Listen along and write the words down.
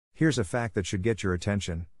Here's a fact that should get your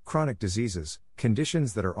attention: chronic diseases,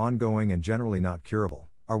 conditions that are ongoing and generally not curable,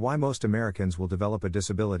 are why most Americans will develop a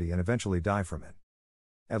disability and eventually die from it.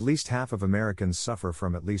 At least half of Americans suffer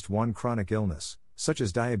from at least one chronic illness, such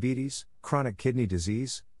as diabetes, chronic kidney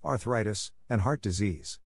disease, arthritis, and heart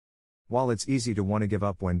disease. While it's easy to want to give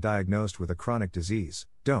up when diagnosed with a chronic disease,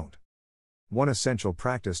 don't. One essential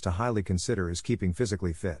practice to highly consider is keeping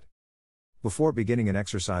physically fit. Before beginning an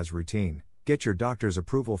exercise routine, get your doctor's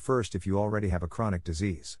approval first if you already have a chronic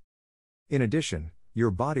disease. In addition, your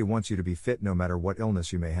body wants you to be fit no matter what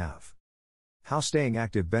illness you may have. How staying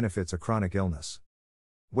active benefits a chronic illness.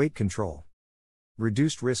 Weight control.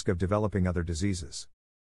 Reduced risk of developing other diseases.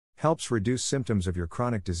 Helps reduce symptoms of your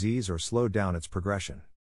chronic disease or slow down its progression.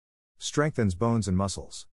 Strengthens bones and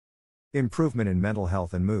muscles. Improvement in mental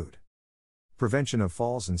health and mood. Prevention of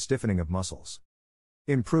falls and stiffening of muscles.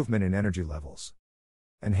 Improvement in energy levels.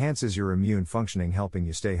 Enhances your immune functioning, helping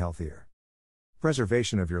you stay healthier.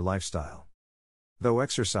 Preservation of your lifestyle. Though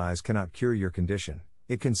exercise cannot cure your condition,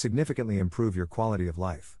 it can significantly improve your quality of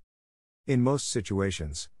life. In most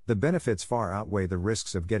situations, the benefits far outweigh the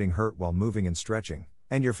risks of getting hurt while moving and stretching,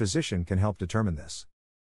 and your physician can help determine this.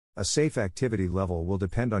 A safe activity level will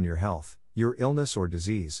depend on your health, your illness or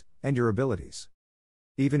disease, and your abilities.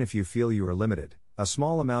 Even if you feel you are limited, a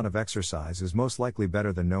small amount of exercise is most likely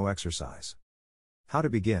better than no exercise. How to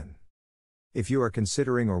begin? If you are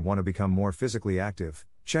considering or want to become more physically active,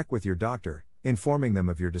 check with your doctor, informing them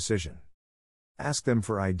of your decision. Ask them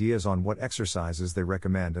for ideas on what exercises they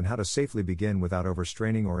recommend and how to safely begin without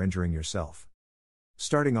overstraining or injuring yourself.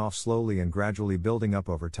 Starting off slowly and gradually building up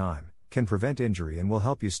over time can prevent injury and will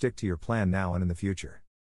help you stick to your plan now and in the future.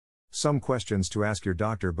 Some questions to ask your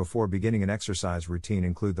doctor before beginning an exercise routine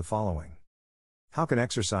include the following. How can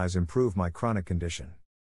exercise improve my chronic condition?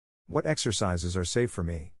 What exercises are safe for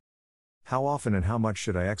me? How often and how much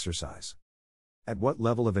should I exercise? At what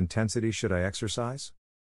level of intensity should I exercise?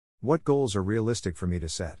 What goals are realistic for me to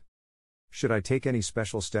set? Should I take any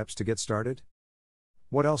special steps to get started?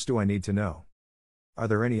 What else do I need to know? Are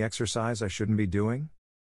there any exercise I shouldn't be doing?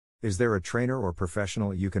 Is there a trainer or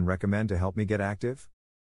professional you can recommend to help me get active?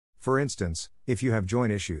 For instance, if you have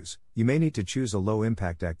joint issues, you may need to choose a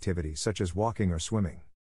low-impact activity such as walking or swimming.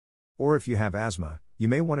 Or if you have asthma, you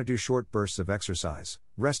may want to do short bursts of exercise,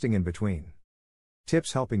 resting in between.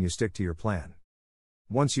 Tips helping you stick to your plan.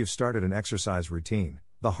 Once you've started an exercise routine,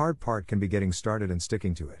 the hard part can be getting started and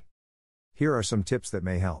sticking to it. Here are some tips that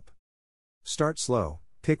may help. Start slow,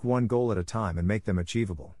 pick one goal at a time and make them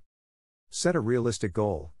achievable. Set a realistic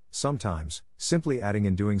goal. Sometimes, simply adding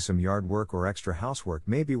in doing some yard work or extra housework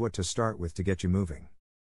may be what to start with to get you moving.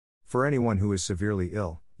 For anyone who is severely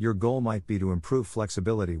ill, your goal might be to improve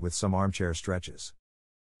flexibility with some armchair stretches.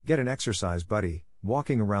 Get an exercise buddy.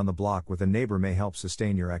 Walking around the block with a neighbor may help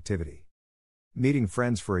sustain your activity. Meeting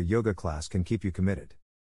friends for a yoga class can keep you committed.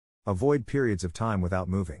 Avoid periods of time without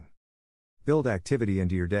moving. Build activity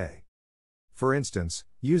into your day. For instance,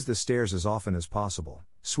 use the stairs as often as possible,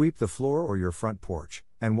 sweep the floor or your front porch,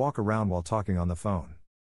 and walk around while talking on the phone.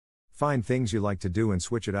 Find things you like to do and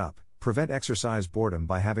switch it up. Prevent exercise boredom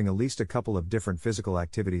by having at least a couple of different physical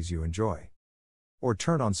activities you enjoy. Or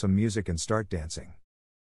turn on some music and start dancing.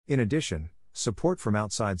 In addition, support from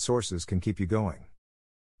outside sources can keep you going.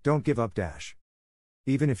 Don't give up.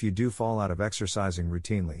 Even if you do fall out of exercising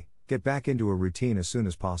routinely, get back into a routine as soon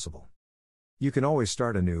as possible. You can always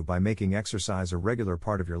start anew by making exercise a regular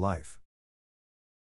part of your life.